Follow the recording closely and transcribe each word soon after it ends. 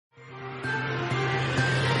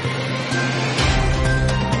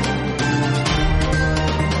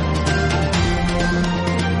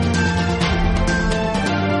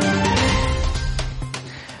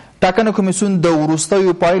ټاکنه کمیسیون د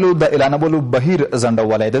وروستیو پایلو د اعلانولو بهیر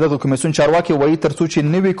ځنډولی دی. دغه کمیسیون چارواکي وایي تر څو چې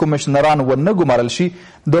نوي کمیشنران ونه ګمارل شي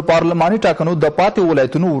د پارلماني ټاکنو د پاتې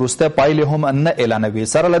ولایتونو وروستی پایلې هم نه اعلانوي.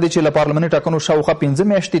 سره له دې چې له پارلماني ټاکنو شاوخوا 15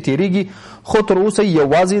 میاشتې تیریږي خو تر اوسه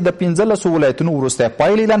یوازې د 15 ولایتونو وروستی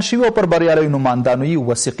پایلې اعلان شوي او پر بریالیو نوماندانو یې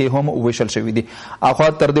وثیقې هم ویشل شوي دي. اخوا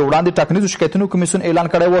تر دې وړاندې ټاکنیزو شکایتونو کمیسیون اعلان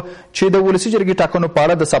کړی و چې د ولسي جرګې ټاکنو په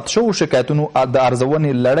اړه د ثبت شوو شکایتونو د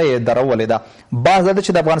ارزونې لړۍ یې درولې ده. بحث دا ده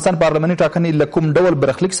چې د افغانستان پارلماني ټاکنې له کوم ډول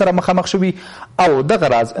برخلیک سره مخامخ شوي او دغه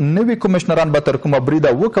راز نوي کمیشنران به تر کومه بریده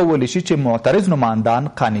وکولی شي چې معترض نمایندان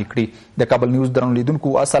قانع کړي. د کابل نیوز درنو لیدونکو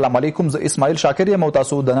السلام علیکم، زه اسماعیل شاکر یم او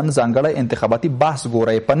تاسو د نن ځانګړی انتخاباتي بحث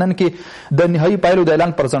ګورئ. په نن کې د نهایي پایلو د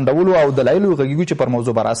اعلان پر ځنډولو او دلایلو غږیږو چې پر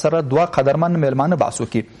موضوع به راسره دوه قدرمن میلمانه بحث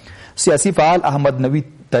وکړي. سیاسي فعال احمد نوید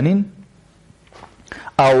تنین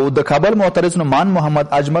او د کابل معترض نومان محمد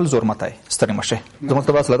اجمل زورمتی. ستړي مشه زموږ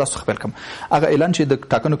ته له تاسو خپل کوم هغه اعلان چې د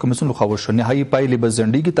ټاکنو کمیسیون لخوا وشو نهایي پایلې به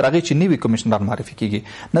ځنډیږي تر هغې چې نوي کمیشنران معرفي کیږي.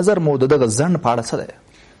 نظر مو د دغه ځنډ په اړه څه دی؟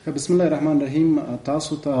 بسم الله الرحمن الرحیم.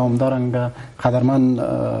 تاسو ته همدارنګه قدرمن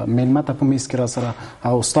میلمه ته په میز کې راسره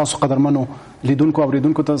او ستاسو قدرمنو لیدونکو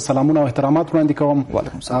اوریدونکو ته سلامونه او احترامات وړاندې کوم.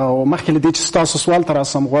 او مخکې له دې چې ستاسو سوال ته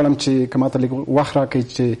راسم غواړم چې که ماته لږ وخت راکړئ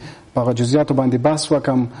چې په هغه جزئیاتو باندې بحث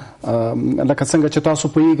وکړم. لکه څنګه چې تاسو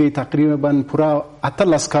پوهیږئ تقریبا پوره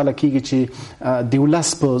 18 کاله کېږي چې د ولس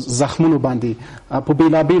په زخمونو باندې په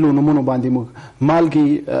بېلابېلو نومونو باندې موږ مالګې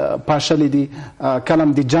پاشلې دي، کلم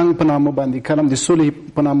د جنګ په نامه باندې، کلم د سولې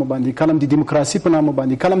په نامه باندې، کلم د دیموکراسي په نامه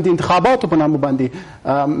باندې، کلم د انتخاباتو په نامه باندې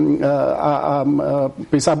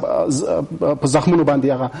په حساب په زخمونو باندې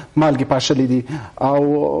هغه مالګې پاشلې دي. او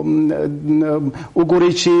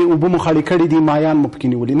وګورئ چې اوبه مو خړې کړې دي، مایان مو پکې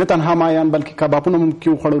نیولي، نه تنها مایان بلکې کبابونه مو پکې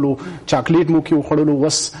وخوړلو، چاکلیټ مو پکې وخوړلو.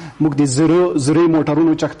 اوس موږ د زرې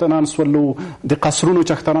موټرونو چښتنان سولو، د قصرونو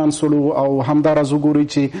چښتنان سولو او همداراز وګورئ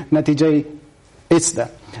چې نتیجه یې هېڅ ده.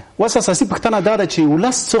 اوس اساسي پوښتنه دا ده چې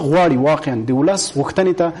ولس څه غواړي. واقعا د ولس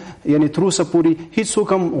غوښتنې ته یعنې تر اوسه پورې هېڅوک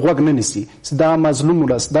هم غوږ نه نیسي. دا مظلوم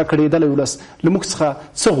ولس، دا کړېدلی ولس له موږ څخه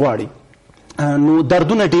څه غواړي. نو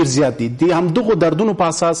دردونه ډیر زیات دي. د همدغو دردونو په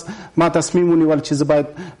اساس ما تصمیم ونیول چې زه باید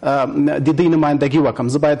د دې نمایندګي وکړم،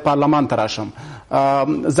 زه باید پارلمان ته راشم،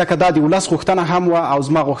 ځکه دا د ولس غوښتنه هم وه او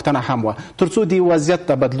زما غوښتنه هم وه، تر څو د وضعیت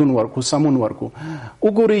ته بدلون ورکړو، سمون ورکړو.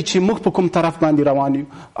 وګورئ چې موږ په کوم طرف باندې روان یو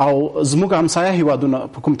او زموږ همسایه هیوادونه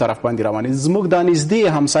په کوم طرف باندې روان دي. زموږ دا نږدې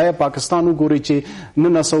همسایه پاکستان وګورئ چې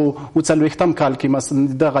 1940 کال کې مثلا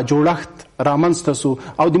دغه جوړښت رامنځته سو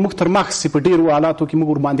او د موږ تر مخ په ډیرو حالاتو کې موږ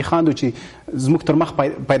ورباندې خاندو چې زموږ تر مخ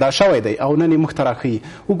پیدا شوی دی او نن یې موږ ته راښیي.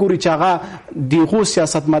 وګورئ چې هغه دغو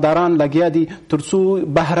سیاستمداران لګیا دي تر څو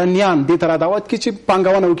بهرنیان دې ته رادعوت کړي چې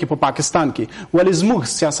پانګونه وکړي په پاکستان کې. ولې زموږ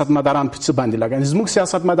سیاستمداران په څه باندې لګیا دي؟ زموږ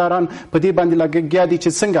سیاستمداران په دې باندې لګیا دي چې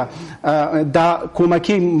څنګه دا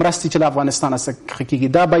کومکي مرستې چې له افغانستان څخه کېږي،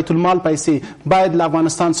 دا بیت المال پیسې باید له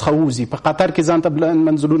افغانستان څخه ووځي، په قطر کې ځان ته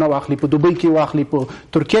منزلونه واخلي، په دوبۍ کې واخلي، په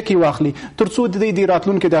ترکیه کې واخلي، تر څو د دې د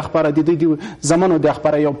راتلونکي د خبره د دې زمانو د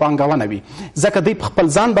خبره یو پانګونه وي. ځکه دوی په خپل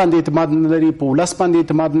ځان باندې اعتماد نه لري، په ولس باندې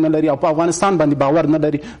اعتماد نه لري او په افغانستان باندې باور نه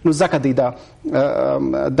لري. نو ځکه دوی دا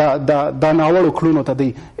ناوړو کړنو ته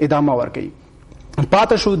دوی ادامه ورکوي.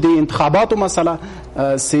 پاته شو د انتخاباتو مسله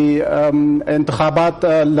چې انتخابات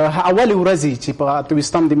له اول ورځې چې په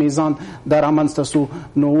 28 د میزان دا رامنځته سو،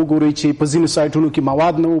 نو وګورئ چې په ځینو سایټونو کې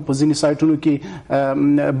مواد نه وو، په ځینو سایټونو کې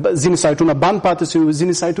ځینې سایټونه بند پاتې سوي،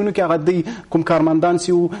 ځینې سایټونو کې هغه دوی کوم کارمندان چې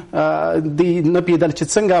وو دوی نه پوهېدل چې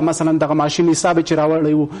څنګه مثلا دغه ماشین حساب چې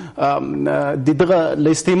راوړی وو د دغه له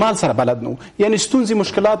استعمال سره بلد نه وو. یعنې ستونزې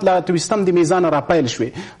مشکلات له 28 د میزان راپیل شوې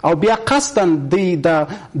او بیا قصدا دوی د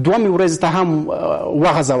دومې ورځې ته هم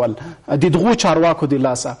وغځول د دغو چارواکو د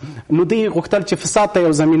لاسه. نو دوی غوښتل چې فساد ته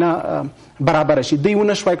یو زمینه برابر شي. دوی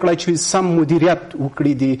ونه شوی کړی چې سم مدیریت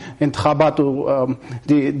وکړي د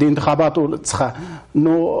انتخاباتو څخه.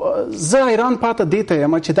 نو زه حیران پاته دې ته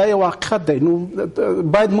یم چې دا یو حقیقت دی. نو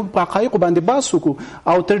باید موږ په حقایقو باندې بحث وکړو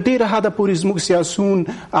او تر ډېره حده پورې زموږ سیاسون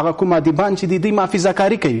هغه کوم ادیبان چې دي دوی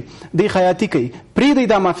محافظه‌کاري کوي، دوی خیاطي کوي. پرېږدئ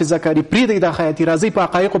دا محافظه‌کاري، پرېږدئ دا خیاطي، راځئ په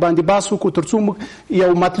حقایقو باندې بحث وکړو تر څو موږ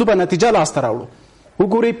یو مطلوبه نتیجه لاسته راوړو.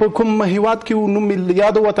 وګورئ په کوم هیواد کې نوم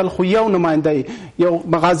یاد وتل خو یو نماینده یو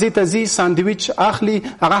مغازې ته ځي ساندویچ اخلي،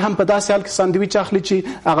 هغه هم په داسې حال کې ساندویچ اخلي چې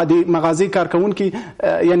هغه د مغازې کارکوونکي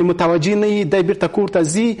یعنی متوجه نه وي، دی بیرته کور ته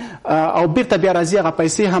ځي او بیرته بیا راځي، هغه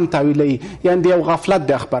پیسې هم تاویلوي، یعنې د یو غفلت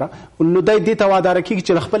دی خبره. نو دی دې ته واداره کېږي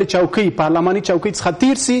چې له خپلې چوکۍ پارلماني چوکۍ څخه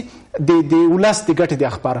تیر سي د ولس د ګټې د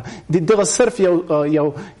اخبار دغه صرف یو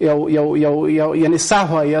یعنی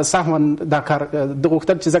سهوا دا کار د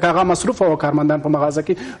غوښتل چې ځکه هغه مصروف او کارمندان په مغازه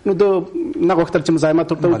کې نو د نه غوښتل چې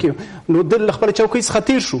مزاحمت ورته وکړي نو د خپل چوکۍ څخه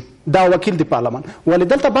تیر شو دا وکیل د پارلمان ولې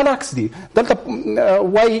دلته برعکس دي دلته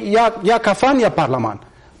وای یا کفان یا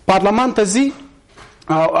پارلمان ته ځي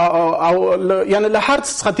او یعنی له هر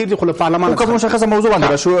څه خطر دي خو له پارلمان کوم مشخصه موضوع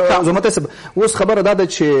باندې شو زموږ ته اوس خبره ده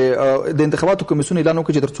چې د انتخاباتو کمیسیون اعلان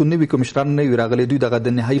وکړي چې ترڅو نوي کمشنران نه وي راغلي دوی دغه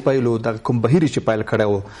د نهایي پایلو د کوم بهیر چې پایل کړی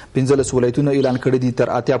و 15 ولایتونه اعلان کړي دي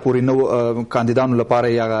تر 80 پورې نو کاندیدانو لپاره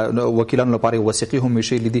یا وکیلانو لپاره وثیقې هم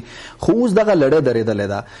شیلې دي خو اوس دغه لړۍ درېدلې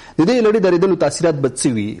ده د دې لړۍ درېدلو تاثیرات بد څه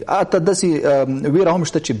وي اته داسې ویره هم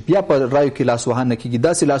شته چې بیا په رایو کې لاسوهنه کېږي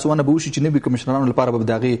داسې لاسوهنه به وشي چې نوي کمشنرانو لپاره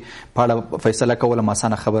به دغه په فیصله کوله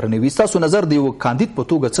اسانه خبره نه وي تاسو نظر دی یو کاندید په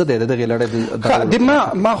توګه څه دی دغه لړۍ د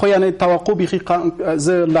ما خو یعنی توقع بيخي ز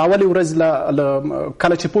لاولي ورځ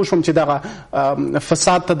کله چې پوه شوم چې دغه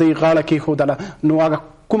فساد ته د غاړه کې خودله نو هغه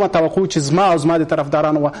کومه توقع چې زما د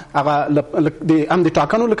طرفدارانو هغه د ام د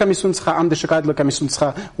ټاکنو له کمیسیون څخه ام د شکایت له کمیسیون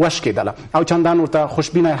څخه وش کېدله او چندان ورته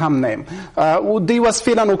خوشبینه هم نه یم او دوی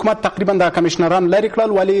وسفیلا حکومت تقریبا د کمیشنران لري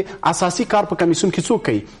کړل ولی اساسي کار په کمیسیون کې څوک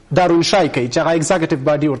کوي دارونشای کوي چې هغه ایگزیکټیو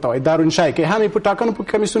باډي ورته وایي دارونشای کوي هم په ټاکنو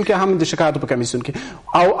په کمیسیون کې هم د شکایت په کمیسیون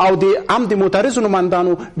کې او د ام د معترضو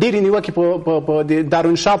نمائندانو ډېری نیوکې په د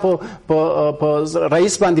دارونشا په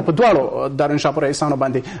رئیس باندې په دواړو دارونشا په رئیسانو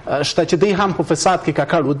باندې شته چې دوی هم په فساد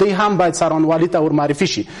کې دوی هم باید څارنوالي ته ورمعرفي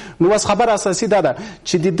شي نو اوس خبره اساسي دا ده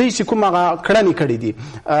چې د دوی چې کوم هغه کړنې کړي دي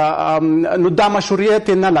نو دا مشروعیت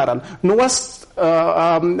نه لرل نو اوس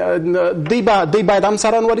دوی باید هم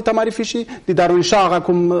څارنوالي ته معرفي شي د دارالانشا هغه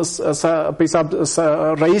کوم په حساب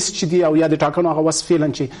رئیس چې دی او یا د ټاکنو هغه وس فعلا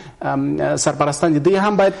چې سرپرستان دي دوی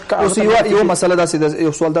هم باید اوس یو مسله داسې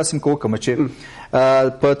یو سوال داسې کوم چې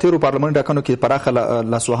په تیرو پارلماني ټاکنو کې پراخه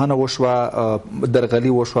لاسوهنه وشوه درغلي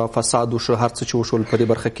وشوه فساد وشو هر څه چې وشول په دې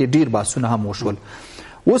برخه کې ډیر بحثونه هم وشول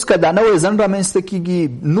اوس که دا نوې ځنډ رامنځته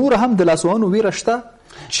کېږي نور هم د لاسوهنو ویره شته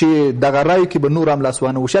چې دغه رایو کې به نور هم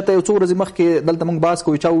لاسوهنه وشي ته یو څو ورځې مخکې دلته موږ بحث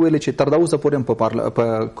کوو چا وویل چې تر دا اوسه پورې هم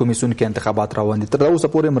په کمیسیون کې انتخابات روان دي تر دا اوسه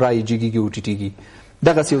پورې هم رایې جګیږي او ټیټیږي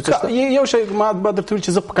دغه یو شی ما به درته ویل چې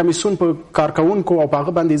زه په کمیسیون په کارکوونکو او په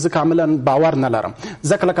هغه باندې زه کاملا باور نه لرم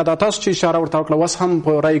ځکه لکه دا تاسو چې اشاره ورته وکړه اوس هم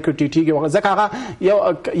په رایو کې ټیټیږي ځکه هغه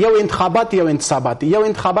یو انتخابات یو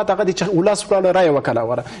انتخابات هغه چې ولس ورله رایه وکړه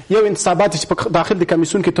وره یو انتخابات چې په داخل د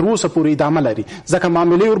کمیسیون کې تر اوسه پورې ادامه لري ځکه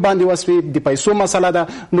معاملې ور باندې وسوي د پیسو مسله ده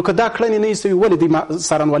نو که دا کړنې نه وي ولې د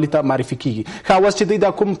څارنوالي ته معرفي کیږي ښه اوس چې دوی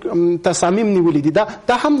دا کوم تصامیم نیولي دي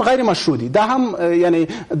دا هم غیر مشروع دي دا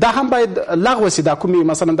هم باید لغوه سي دا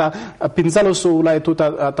مثلا دا 15 ولایتو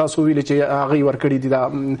تاسو ویل چې هغه ورکړي دي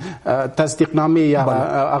دا تصدیق نامې یا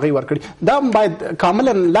هغه ورکړي دا باید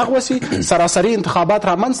کاملا لغوه سي سراسري انتخابات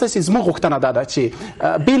را منځ سي زموږ غوښتنه ده چې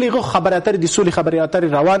بیلغه خبرې اترې د سولې خبرې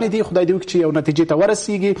اترې روانې دي خدای دې وکړي چې یو نتیجې ته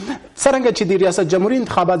ورسیږي څرنګه چې د ریاست جمهوریت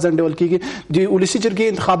انتخابات ځنډول کیږي د ولسی جرګې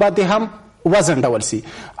انتخابات دي هم وزنډول سي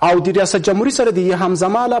او د ریاست جمهوریت سره د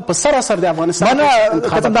همزماله په سراسر د افغانستان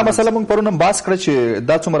ختم دا مسله موږ پرون باس کړ چې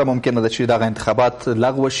دا څومره ممکن ده چې دغه انتخابات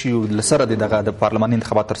لغوه شي او لسره د پارلماني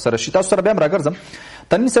انتخابات تر سره شي تاسو سره بیا راګرځم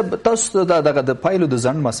تنین صاحب تاسو دغه د پایلو د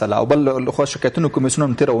ځنډ مسله او بل خو شکایتونو کمیسیون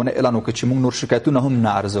هم تیرونه اعلان وکړ چې موږ نور شکایتونه هم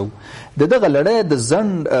نه ارزو دغه لړۍ د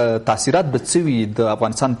ځنډ تاثیرات به څه وي د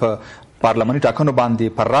افغانستان په پارلماني ټاکنو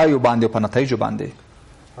باندې په رایو باندې او په نتایجو باندې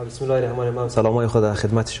بسم الله الرحمن الرحیم سلامای خدا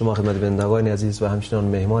خدمت شما خدمت بینندگان عزیز و همچنین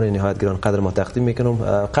مهمان نهایت گران قدر ما تقدیم میکنم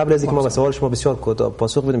قبل از اینکه ما به سوال شما بسیار کوتاه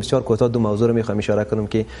پاسخ بدیم بسیار کوتاه دو موضوع رو میخوام اشاره کنم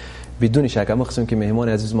که بدون شک اما قسم که مهمان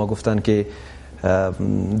عزیز ما گفتن که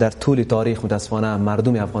در طول تاریخ متاسفانه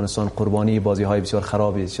مردم افغانستان قربانی بازی‌های بسیار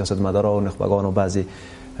خراب سیاستمدارا و نخبگان و بعضی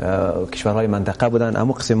کشورهای منطقه بودن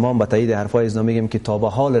اما قسم ما به تایید حرفای از میگیم که تا به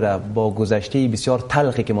حال را با گذشته بسیار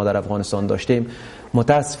تلخی که ما در افغانستان داشتیم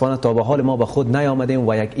متاسفانه تا به حال ما به خود نیامدیم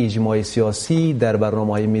و یک اجماع سیاسی در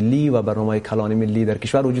برنامه‌های ملی و برنامه‌های کلان ملی در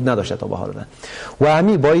کشور وجود نداشته تا به حال و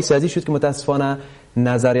همین باعث ازی شد که متاسفانه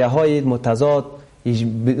نظریه‌های متضاد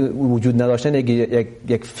وجود نداشتن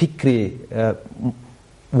یک فکر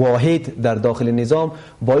واحد در داخل نظام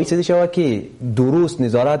باعث شود که درست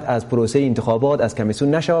نظارت از پروسه انتخابات از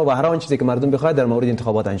کمیسیون نشود و هر آن چیزی که مردم بخواهد در مورد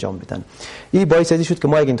انتخابات انجام بدن این باعث شد که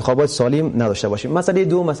ما یک انتخابات سالم نداشته باشیم مسئله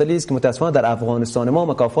دو مسئله است که متاسفانه در افغانستان ما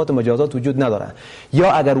مکافات و مجازات وجود نداره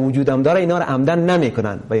یا اگر وجود هم داره اینا رو عمدن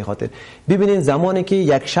نمیکنن به این خاطر ببینید زمانی که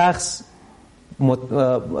یک شخص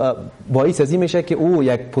باعث از این میشه که او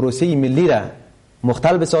یک پروسه ملی را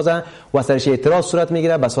مختل بسازه و سرش اعتراض صورت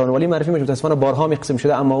میگیره به سارنوالی معرفی میشه متاسفانه بارها میقسم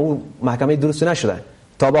شده اما او محکمه درست نشده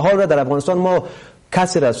تا به حال در افغانستان ما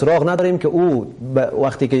کسی را سراغ نداریم که او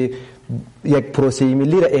وقتی که یک پروسه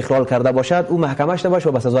ملی را اخلال کرده باشد او محکمه شده باشه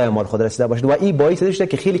و به سزای اعمال خود رسیده باشد و این باعث شده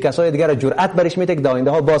که خیلی کسای دیگر جرأت برش میده که در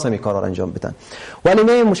آینده ها باز همین کارا را انجام بدن. ولی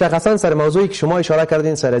نه مشخصا سر موضوعی که شما اشاره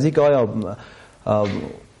کردین سر از اینکه آیا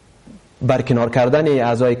برکنار کردن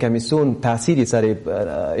اعضای کمیسیون تأثیری سر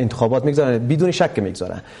انتخابات میگذاره، بدون شک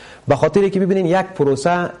میگذاره، به خاطر که ببینین یک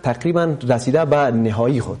پروسه تقریبا رسیده به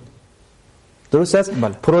نهایی خود. درست است؟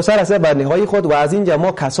 پروسه رسیده به نهایی خود و از اینجا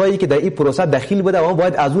ما کسایی که در این پروسه دخیل بوده و ما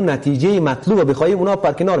باید از اون نتیجه مطلوب بخوایم اونا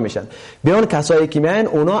برکنار میشن. بیان کسایی که میان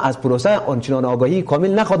اونا از پروسه آنچنان آگاهی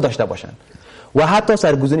کامل نخواد داشته باشن و حتی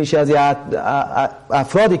سرگذشت از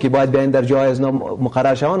افرادی که باید بیان در جای از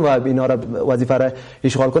مقرر شوند و اینا را وظیفه را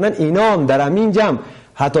اشغال کنن، اینا هم در همین جمع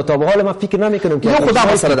حتی تا به حال ما فکر نمیکنم که یو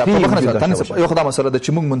خدای مسله ده یو خدای مسله ده چې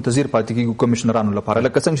موږ منتظر پاتې کیږو کمیشنرانو لپاره،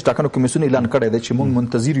 لکه څنګه چې ټاکنو کمیسیون اعلان کړی دی چې موږ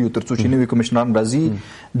منتظر یو ترڅو چې نوي کمیشنران راځي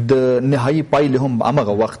د نهایي پایلې هم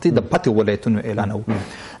هغه وخت د پاتې ولایتونو اعلانو.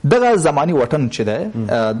 دغه زماني وطن چې ده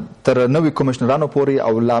تر نوي کمیشنرانو پورې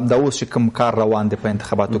او لام دا اوس چې کوم کار روان دی په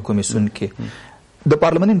انتخاباتو کمیسیون کې د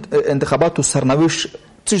پارلمان انتخاباتو سرنوشت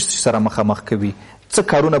څه سره مخامخ کوي، څه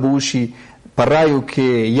کارونه به وشي پر رایو کې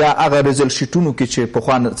یا هغه ریزل شیټونو کې چې په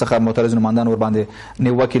خوان څخه معترض نمایندان ور باندې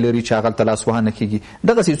نیوکه لري چې هغه تلاس وهانه کیږي،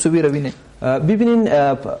 دغه څه ویره ویني. ببینین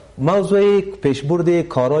موضوع پیشبرد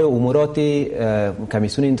کارهای امورات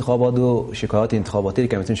کمیسیون انتخابات و شکایات انتخاباتی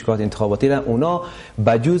کمیسیون شکایات انتخاباتی را اونا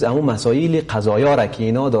بجز همون مسائل قضایا را که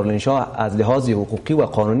اینا دارالانشا از لحاظ حقوقی و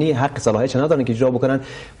قانونی حق صلاحیت ندارن که اجرا بکنن،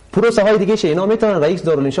 پروسه های دیگه اینا میتونن رئیس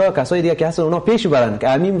دارالانشا و کسای دیگه که هستن اونا پیش ببرن. که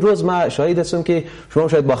همین روز ما شاهد هستم که شما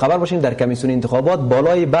شاید با خبر باشین در کمیسیون انتخابات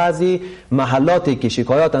بالای بعضی محلاتی که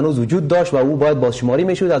شکایات هنوز وجود داشت و او باید بازشماری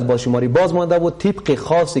میشد از بازشماری باز مانده بود، طبق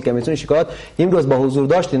خاص کمیسیون شکایات امروز با حضور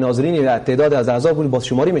داشت ناظرین تعداد از اعضا بود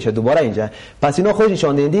بازشماری میشه دوباره اینجا. پس اینا خودش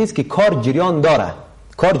نشان دهنده است که کار جریان داره،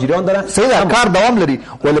 کار جریان داره. صحیح کار دوام لري،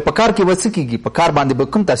 ولې په کار کې وسکیږي، په کار باندې به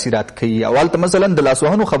کوم تاثیرات کوي. اول ته مثلا د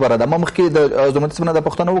لاسوهنو خبره ده، ما مخکې د زموږ څخه د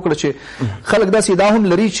پښتنو وکړه چې خلک داسې دا هم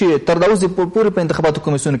لري چې تر دا اوس پورې په انتخاباتو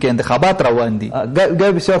کمیسیون کې انتخابات روان دي.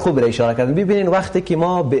 گاهی بسیار خوب را اشاره کردن. ببینین وقتی که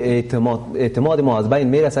ما به اعتماد ما از بین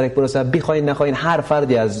میره سر یک پروسه، بخواین نخواین هر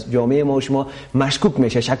فردی از جامعه ما و شما مشکوک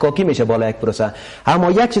میشه، شکاکی میشه بالا یک پروسه.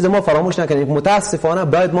 اما یک چیز ما فراموش نکنیم، متاسفانه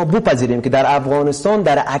باید ما بپذیریم که در افغانستان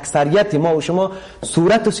در اکثریت ما و شما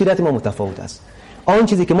صورت و سیرت ما متفاوت است. آن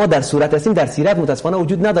چیزی که ما در صورت هستیم در سیرت متاسفانه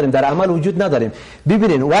وجود نداریم، در عمل وجود نداریم.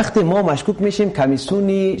 ببینید وقتی ما مشکوک میشیم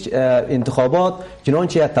کمیسیون انتخابات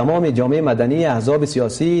چنانچه تمام جامعه مدنی، احزاب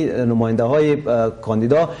سیاسی، نماینده های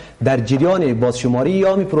کاندیدا در جریان بازشماری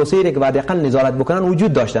یا می پروسه‌ای که بعد اقل نظارت بکنن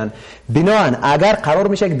وجود داشتن. بنابراین اگر قرار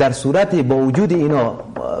میشه که در صورت با وجود اینا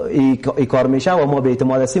ای کار میشه و ما به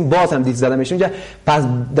اعتماد هستیم باز هم دید زده میشه اونجا، پس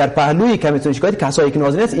در پهلوی کمیسیون شکایت کسایی که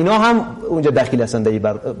ناظرین است اینا هم اونجا داخل هستند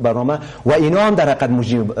در برنامه و اینا هم در حقیقت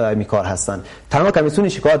مجری میکار هستند، تنها کمیسیون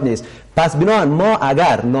شکایت نیست. پس بنابراین ما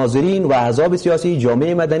اگر ناظرین و احزاب سیاسی،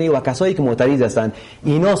 جامعه مدنی و کسایی که معترض هستند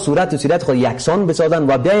اینا صورت و سیرت خود یکسان بسازن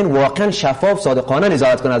و بیاین واقعا شفاف صادقانه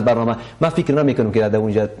نظارت کنن از برنامه، من فکر نمیکنم که در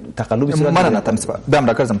اونجا تقلبی صورت بگیره. من نه تنسبه بهم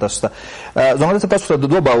راکړم تاسو ته زموږ ته تاسو د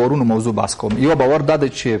دوه باورونو موضوع بحث کوم. یو باور دا دی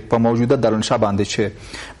چې په موجوده دارالانشا باندې چې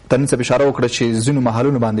تنین څه اشاره وکړه چې ځینو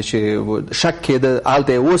محلونو باندې چې شک کېده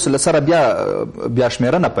آلته اوس لسره بیا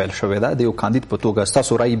شمیرنه پیل شوې ده د یو کاندید په توګه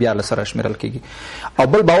تاسو رای بیا لسره شمیرل کېږي. او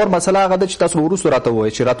بل باور مسله هغه ده چې تاسو وروسته راته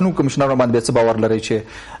وایي چې راتلونکو کمیشنرانو باندې څه باور لرئ چې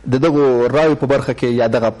د دغو رایو په برخه کې یا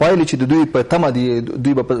دغه پایلې چې د دوی په تمه دي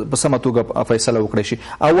دوی به په سمه توګه فیصله وکړي شي.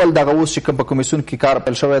 اول دغه اوس چې کوم په کمیسیون کې کار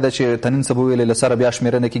پیل شوی ده چې تنین څه به ویلې لسره بیا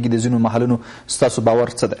شمیرنه کېږي د ځینو محلونو، ستاسو باور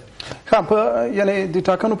څه ده؟ یعنی د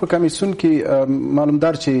ټاکنو په کمیسیون کې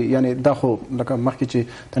معلومدار چې یعنی دا خو لکه مخکې چې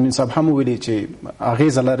تنین صاحب هم ویلي چې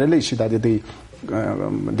اغیزه لرلی شي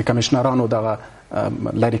د کمیشنرانو دغه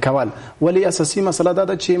لرې کول. ولی اساسي مسله دا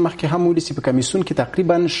ده چې مخکې هم ویلي چې په کمیسیون کې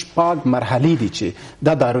تقریبا 6 مرحلې دي چې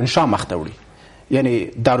دا دارالانشا مخ ته وړي، یعنی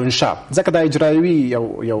دارالانشا ځکه دا اجرایوي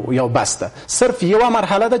یو بس ده، صرف یوه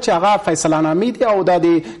مرحله ده چې هغه فیصله نامې دي او دا د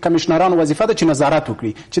کمیشنرانو وظیفه ده چې نظارت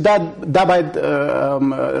وکړي چې دا باید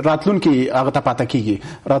راتلونکي هغه ته پاته کیږي،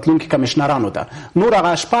 راتلونکي کمیشنرانو ته. نور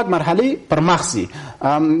هغه 6 مرحلې پر مخ ځي.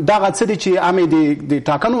 دغه څه دي چې هم د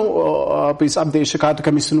ټاکنو په حساب د شکایاتو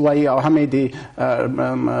کمیسیون وایي او هم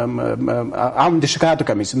د شکایاتو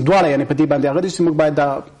کمیسیون دواړه، یعنی په دې باندې هغه دي چې موږ باید د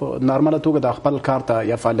نارمله توګه د خپل کار ته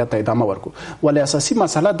یا فعالیت ته ادامه ورکړو. اساسي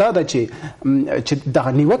مسله دا ده چې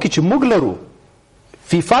دغه نیوکې چې موږ لرو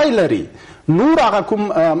فیفا لري، نور هغه کوم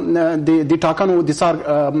د ټاکنو د سار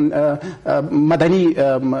مدني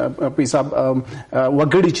په حساب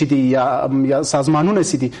وګړي چې دي یا سازمانونه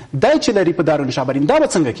سي دي دا چې لري په دارالنشا برین دا به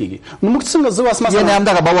څنګه کیږي؟ نو موږ څنګه زه واس مثلا هم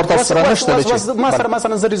دغه باور تاسو سره نشته چې ما سره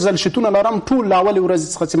مثلا زری شتونه لرم ټول لاول ورځ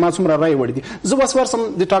څخه چې ما څومره رای وړي دي زه واس ورسم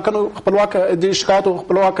د ټاکنو خپلواک د شکایتو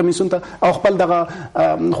خپلواک کمیسیون ته او خپل دغه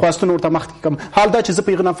خواستونه ورته مخ کوم. حال دا چې زه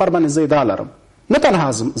په نفر باندې زیاده لرم، نه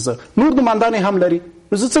تنها زه نور نمائندان هم لري،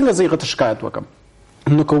 نو زه څنګه زه غته شکایت وکم؟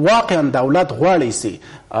 نو که واقعا دولت غواړي سي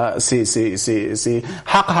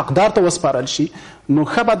حقدار ته وسپارل شي، نو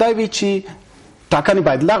ښه به دا وي چې ټاکنې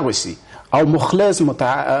باید لغوه شي او مخلص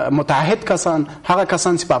متعهد کسان، هغه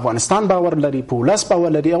کسان چې په افغانستان باور لري، په ولس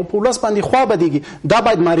باور لري او په ولس باندې خوا بدیږي، دا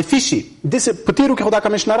باید معرفي شي. داسې په تیرو کې خو دا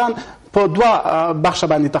کمیشنران په دوه بخشه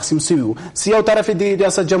باندې تقسیم شوي وو، یو طرف د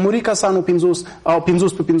ریاست جمهوري کسانو 50 او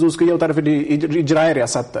 50 په 50 کې، یو طرف د اجرایي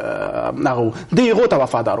ریاست هغه دی هغو ته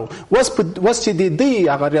وفادارو. اوس چې د دې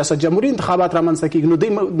هغه ریاست جمهوري انتخابات رامنځته کېږي، نو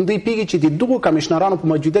دوی پیږي چې د دغو کمیشنرانو په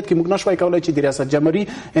موجودیت کې موږ نشوای کولی چې د ریاست جمهوري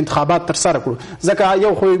انتخابات ترسره کړو، ځکه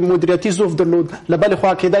یو خو مدیریتي ضعف درلود، له بلې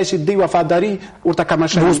خوا کېدای شي دوی وفاداري ورته کمه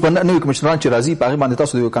شوې. اوس به نوي کمیشنران چې راځي په هغې باندې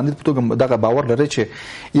تاسو د یو کاندید په توګه دغه باور لرئ چې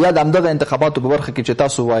یا د همدغه انتخاباتو په برخه کې چې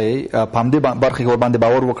تاسو وایئ په همدې برخه کې ورباندې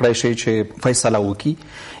باور وکړای شئ چې فیصله وکړي،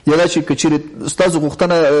 یا دا چې که چېرې ستاسو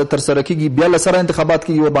غوښتنه ترسره کېږي بیا له سره انتخابات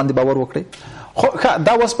کېږي ورباندې باور وکړئ؟ خو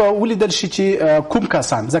دا اوس به ولیدل شي چې کوم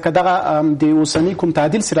کسان، ځکه دغه د اوسني کوم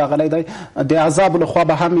تعدیل چې راغلی دی د احزابو لخوا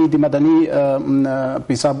به هم د مدني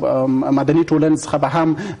په حساب مدني ټولنې څخه به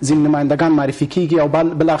هم ځینې نمایندګان معرفي کېږي او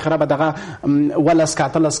بالاخره به دغه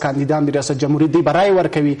 18 کاندیدان د ریاست جمهوري دی به رایې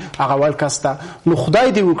ورکوي هغه اول کس ته. نو خدای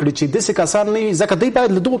دې وکړي چې داسې کسان نه وي، ځکه دوی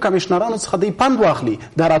باید له دغو کمیشنرانو څخه دوی پند واخلي،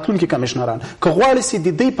 دا راتلونکي کمیشنران که غواړي چې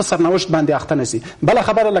د دوی په سرنوشت باندې اخته نه سي. بله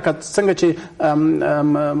خبره لکه څنګه چې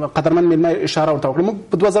قدرمن مېلمه اشاره ورته وکړه، موږ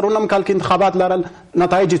په 2009 کال کې انتخابات لرل،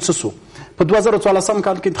 نتایج یې څه سو؟ په 2014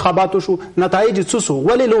 کال کې انتخابات وشو، نتایج یې څه سو؟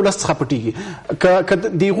 ولې له ولس څخه پټېږي؟ که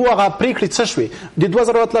د هغو هغه پرېکړې څه شوې؟ د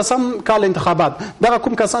 2013 کال انتخابات دغه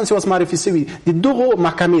کوم کسان چې اوس معرفي سوي د دغو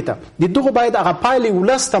محکمې ته، د دغو باید هغه پایلې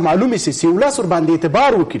ولس ته معلومې سي چې ولس ورباندې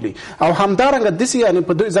اعتبار وکړي. او همدارنګه داسې یعنې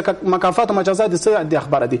په دوی ځکه مکافات او مجازات د څه د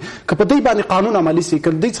خبره دي، که په دوی باندې قانون عملي سي، که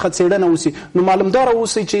دوی څخه څېړنه وسي، نو معلومداره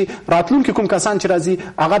اوسئ چې راتلونکي کوم کسان چې راځي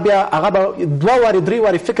هغه به 2 وارې 3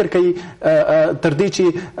 وارې فکر کوي تر دې چې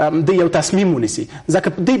د یو تصمیم ونیسي، ځکه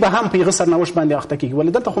دوی به هم په هغه سرنوشت باندې اخته کېږي.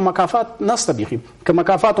 ولې دلته خو مکافات نشته بیخي، که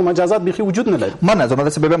مکافات او مجازات بیخي وجود نه لري. منه زما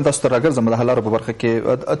داسې به هم تاسو ته راګرځم د حل لارو په برخه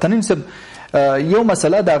کې. تنین صاحب یو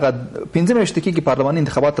مسله دغه 15 میاشتې کې پارلماني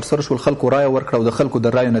انتخابات ترسره شول، خلکو رایه ورکړه او د خلکو د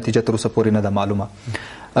رایو نتیجه تر اوسه پورې نه ده معلومه.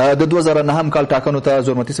 د 2009 کال ټاکنو ته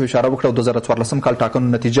زورمتي صاحب اشاره وکړه او 2014 کال ټاکنو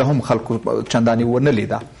نتیجه هم خلکو چندانې ونه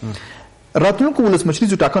لیده. راتلونکو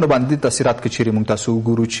ولسمشریزو ټاکنو باندې تاثیرات که چیرې موږ تاسو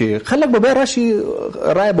وګورو چې خلک به بیا راشي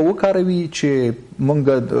رایه به وکاروي چې موږ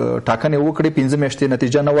ټاکنې وکړې 15 میاشتې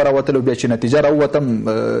نتیجه نه وراوتله، بیا چې نتیجه راووتم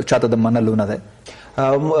چاته د منلو نه دی.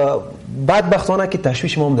 بدبختانه که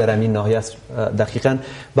تشویش ما هم در همین ناحیه است، دقیقاً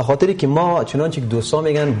به خاطری که ما چنانچه که دوستان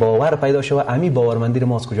میگن باور پیدا شود، امی باورمندی رو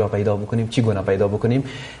ما از کجا پیدا بکنیم، چی گونه پیدا بکنیم؟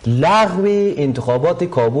 لغو انتخابات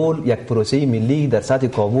کابل یک پروسه ملی در سطح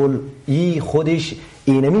کابل ای خودش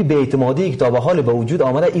اینمی بی‌اعتمادی که تا به حال به وجود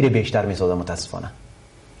آمده ایره بیشتر میسازه. متاسفانه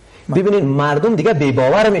ببینید مردم دیگه بی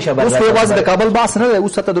باور میشه. اوس په واز د کابل باس نه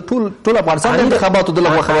اوس ته د ټول افغانستان انتخاباتو د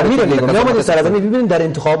لغوه خبر میگم. سره ببینید در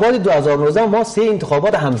انتخابات 2019 ما 3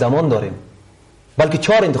 انتخابات همزمان داریم، بلکه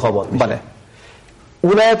 4 انتخابات میشه. بله.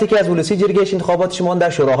 ولایتی که از ولسی جرگهش انتخاباتش مانده،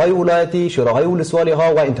 شوراهای ولایتی، شوراهای ولسوالی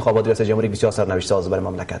ها و انتخابات ریاست جمهوری بسیار سرنوشت ساز برای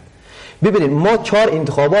مملکت. ببینید ما 4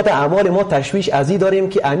 انتخابات اعمال ما تشویش ازی داریم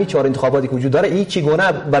که امی 4 انتخاباتی که وجود داره این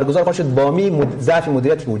چگونه برگزار خواهد شد با می ضعف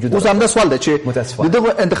مدیریتی که وجود داره. اوس هم دا سوال دی چې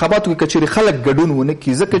دغه انتخاباتو کې چیرې خلک ګډون ونه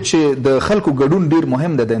کی، ځکه چې د خلکو ګډون ډیر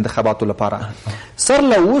مهم دی د انتخاباتو لپاره. سر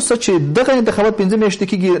له اوسه چې دغه انتخابات 15 میاشتې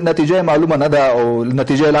کې نتیجه معلومه نه ده او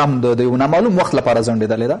نتیجه اعلان د یو نامعلوم وخت لپاره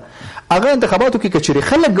ځنډېدلې ده، هغه انتخاباتو کې چیرې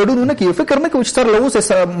خلک ګډون ونه کی، فکر نه کوي چې سر له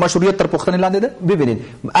اوسه مشروعیت تر پوښتنې لاندې ده. ببینید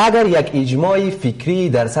اگر یک اجماع فکری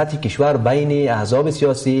در سطح کشور بین احزاب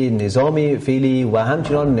سیاسی، نظام فعلی و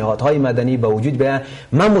همچنان نهادهای مدنی به وجود بیاید،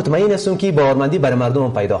 من مطمئن هستم که باورمندی برای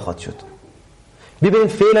مردم پیدا خواهد شد. ببینید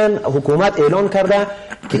فعلا حکومت اعلان کرده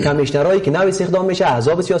که کمیشنرایی که نوی استخدام میشه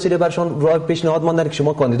احزاب سیاسی رو برشون راه پیشنهاد ماندن که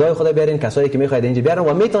شما کاندیدای خود بیارین، کسایی که میخواید اینجا بیارن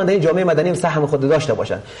و میتونن این جامعه مدنی سهم خود داشته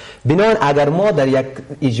باشن. بنابراین اگر ما در یک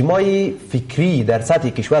اجماع فکری در سطح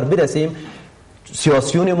کشور برسیم،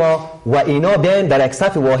 سیاسیون ما و اینا بیاین در یک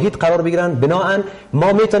صف واحد قرار بگیرن، بناهن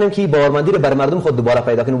ما میتونیم که باورمندی رو بر مردم خود دوباره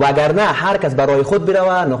پیدا کنیم. وگرنه هر کس برای خود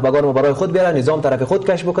بره، نخبگان ما برای خود بره، نظام طرف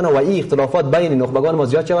خود کش بکنه و این اختلافات بین نخبگان ما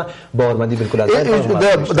زیاد شوه، باورمندی بالکل از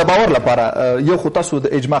د باور لپاره یو خو تاسو د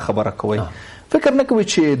اجماع خبره کوي. فکر نه کوي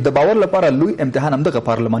چې د باور لپاره لوی امتحان هم دغه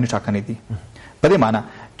پارلماني ټاکنې دي. په دې معنی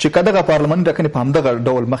چې کداغه پارلماني ټاکنې په همدغه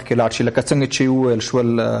ډول مخکې لاړ شي، لکه څنګه چې ویل شول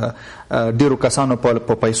ډیرو کسانو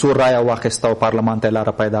په پیسو رایه واخیسته او پارلمان ته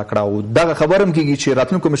لاره پیدا کړه، او دغه خبره هم کېږي چې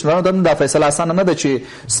راتلونکو کمیشنرانو ته دا فیصله اسانه نه ده چې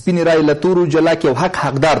سپینې رایې له تورو جلا کړي او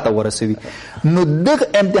حقدار ته ورسوي. نو دغه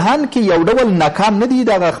امتحان کې یو ډول ناکام نه دي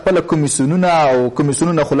دغه خپل کمیسیونونه او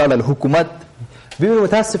کمیسیونونه خلال الحکومت. ببینید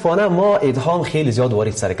متاسفانه ما اتهام خیلی زیاد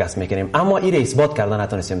وارد سر کس میکنیم، اما این اثبات کردن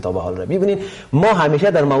نتونستیم تا به حال. ببینید ما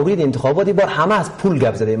همیشه در مورد انتخاباتی بار همه از پول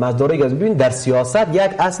گپ زدیم، از دارایی گپ. ببینید در سیاست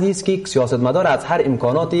یک اصلی است که سیاستمدار از هر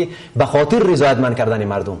امکاناتی به خاطر رضایتمند کردن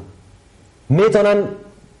مردم میتونن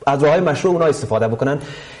از راههای مشروع اونها استفاده بکنن.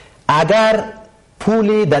 اگر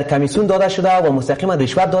پولی در کمیسیون داده شده و مستقیما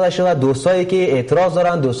رشوت داده شده، دوستایی که اعتراض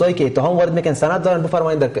دارن، دوستایی که اتهام وارد میکنن، سند دارن،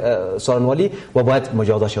 بفرمایید در سارنوالی و باید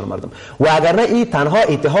مجازات شون مردم. و اگر نه این تنها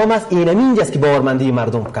اتهام است، اینجاست که باورمندی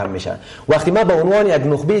مردم کم میشه. وقتی ما به عنوان یک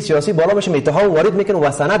نخبه سیاسی بالا میشم اتهام وارد میکنم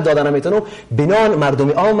و سند دادن نمیتونم، بنان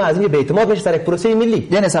مردم عام از این به اعتماد میشه سر یک پروسه ملی.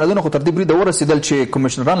 یعنی سندونه خو تر دې بری د ورسېدل چې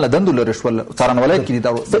کمیشنران لدندو لرشول سارنوالی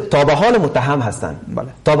کې تا به حال متهم هستند. بله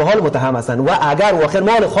تا به حال متهم هستند و اگر واقعا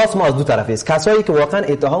مال خاص ما از دو طرف است. کسایی که واقعا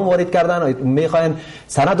اتهام وارد کردن و میخواین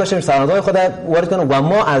سند داشته باشن، سندهای خود وارد کنن و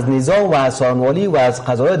ما از نظام و از سارنوالی و از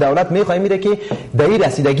قضای دولت میخوایم میره که به این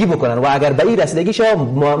رسیدگی بکنن و اگر به این رسیدگی شه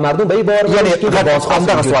مردم به این باور یعنی بازخواست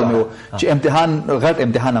دغه سوال میو چې امتحان غټ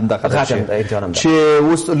امتحان هم دغه چې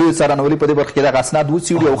اوس لوی سارنوالی په دې برخه کې دغه اسناد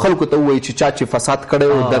وڅیړي او خلکو ته وایي چې چا چې فساد کړي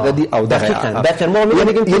او دغه دي او دغه ما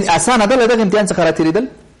میگیم یعنی اسانه ده دغه امتحان څخه راتېریدل.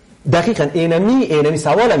 دقیقاً اینمی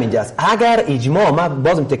سوال هم اینجاست. اگر اجماع، ما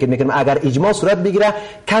بازم تاکید میکنم، اگر اجماع صورت بگیره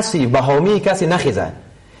کسی به حامی کسی نخیزه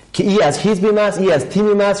که ای از حزب ماست، ای از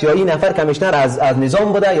تیم ماست، یا این نفر کمیشنر از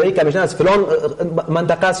نظام بوده، یا این کمیشنر از فلان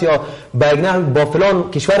منطقه است، یا با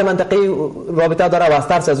فلان کشور منطقه‌ای رابطه داره و از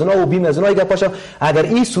ترس از اونها و بیم از اونها گپ باشه. اگر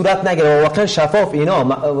این صورت نگیره و واقعا شفاف اینا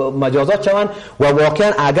مجازات شوند و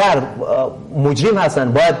واقعا اگر مجرم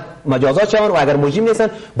هستن باید مجازات شوند و اگر مجرم نیستن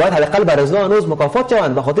باید حداقل بر ازای آنوز مکافات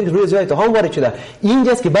شوند به خاطر روی زیاد اتهام وارد شده.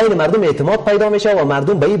 اینجاست که بین مردم اعتماد پیدا میشه و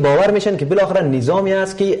مردم به این باور میشن که بالاخره نظامی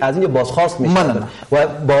است که از این بازخواست میشه و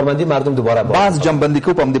باورمندی مردم دوباره باز جنبندی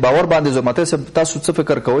کو په دې باور باندې زمته تاسو څه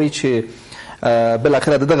فکر کوئ چې بل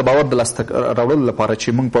اخر دغه باور د لاس راوړلو لپاره چې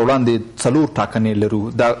موږ په وړاندې څلور ټاکنې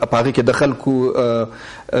لرو، دا په هغه کې د خلکو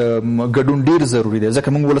ګډون ډیر ضروری دی ځکه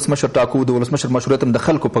موږ ولسمشر ټاکو، د ولسمشر مشروعیت هم د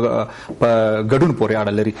خلکو په ګډون پورې اړه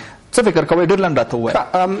لري. څه فکر کوئ؟ ډیر لنډ راته ووایئ.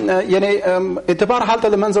 یعنی اعتبار حالت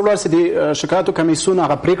د منځه ولاړ سي د شکایتو کمیسیون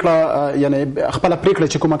هغه پریکړه یعنی خپل پریکړه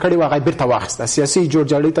چې کومه کړې و هغه بیرته واخیسته، سیاسي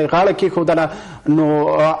جوړجاړي ته غاړه کېښودله. نو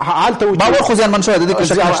حالت باور خو زیانمن شوی دی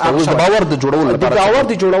چې باور د جوړولو لپاره د باور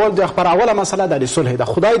د جوړول د خبروله مسله د صلح ده.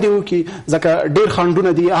 خدای دې وکړي ځکه ډیر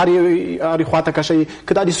خنډونه دي هر خواته کشي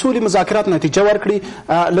که د صلح مذاکرات نتیجه ورکړي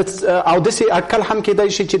او داسې اټکل هم کېدای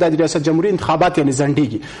شي چې د ریاست جمهوریت انتخابات یعنی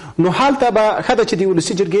ځنډیږي. نو حالته به ښه ده چې د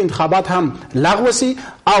ولسي جرګې انتخابات هم لغوه سي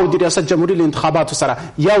او د ریاست جمهوریت له انتخاباتو سره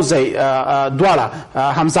یو ځای دواړه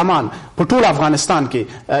همزمان په ټول افغانستان کې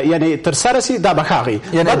یعنی ترسره سي. دا به ښاغي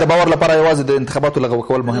یعنی د باور لپاره یوازې د انتخاباتو لغوه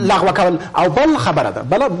کول مهم لغوه کول. او بل خبره ده،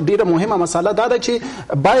 بل ډیره مهمه مسله دا ده چې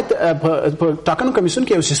باید په ټاکنو کمیسیون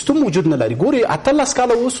کې یو سیستم موجود نه لري. ګوري 18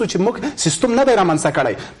 کاله اوسو چې موږ سیستم نه دی رامنځته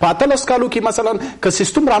کړی. په 18 کالو کې مثلا که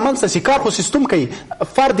سیستم رامنځته سي کار خو سیستم کوي،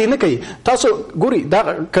 فرد نه کوي. تاسو ګوري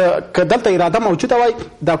دا که دلته اراده موجوده وای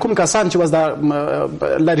دا کوم کسان چې وز دا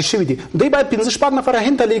لري شوی دي دوی باید 15 نفر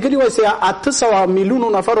هند ته لیږلي وای چې 800 میلیونو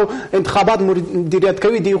نفرو انتخابات مدیریت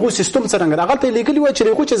کوي. دیغه سیستم څنګه هغه ته لیږلي وای چې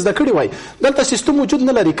هغه چې زده کړی وای. دلته سیستم موجود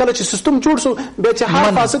نه لري. کله چې سیستم جوړ شو به چې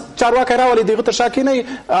هر فاسد چارواکي راولي دیغه تر شاکې نه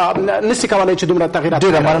نسی کولای چې دومره تغییرات.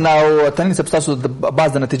 ډیره مننه. او تنین سب تاسو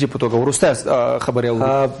باز د نتیجې په توګه ورسته خبري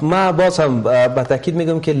او ما باز هم با تاکید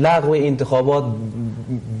میگم که لغو انتخابات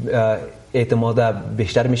اعتماد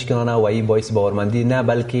بیشتر میشکنانه و این باعث باورمندی نه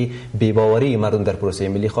بلکه بی‌باوری مردم در پروسه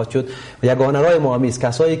ملی خواهد شد. یگانه راه ما است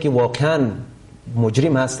کسایی که واقعا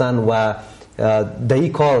مجرم هستند و در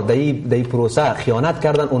این کار در این پروسه خیانت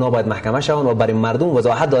کردن اونا باید محکمه شوند و برای مردم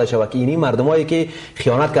وضاحت داده شود که اینی مردمایی که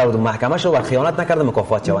خیانت کردن محکمه شوند و خیانت نکردن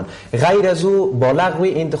مکافات شوند. غیر از او با لغو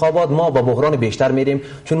انتخابات ما با بحران بیشتر میریم،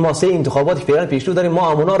 چون ما سه انتخابات فعلا پیش رو داریم.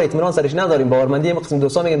 ما امونا رو اطمینان سرش نداریم. باورمندی قسم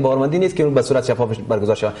دوستان میگن باورمندی نیست که اون به صورت شفاف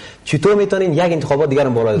برگزار شود. چطور میتونین یک انتخابات دیگر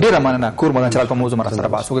هم بالا؟ ډیره مننه. کور مدن چرال په موضوع مرسته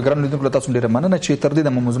بحث وکړو. ګران لیدونکو تاسو ډیره مننه چې تر دې د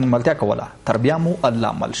موضوع ملتیا کوله. تر بیا مو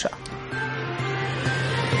الله ملشه.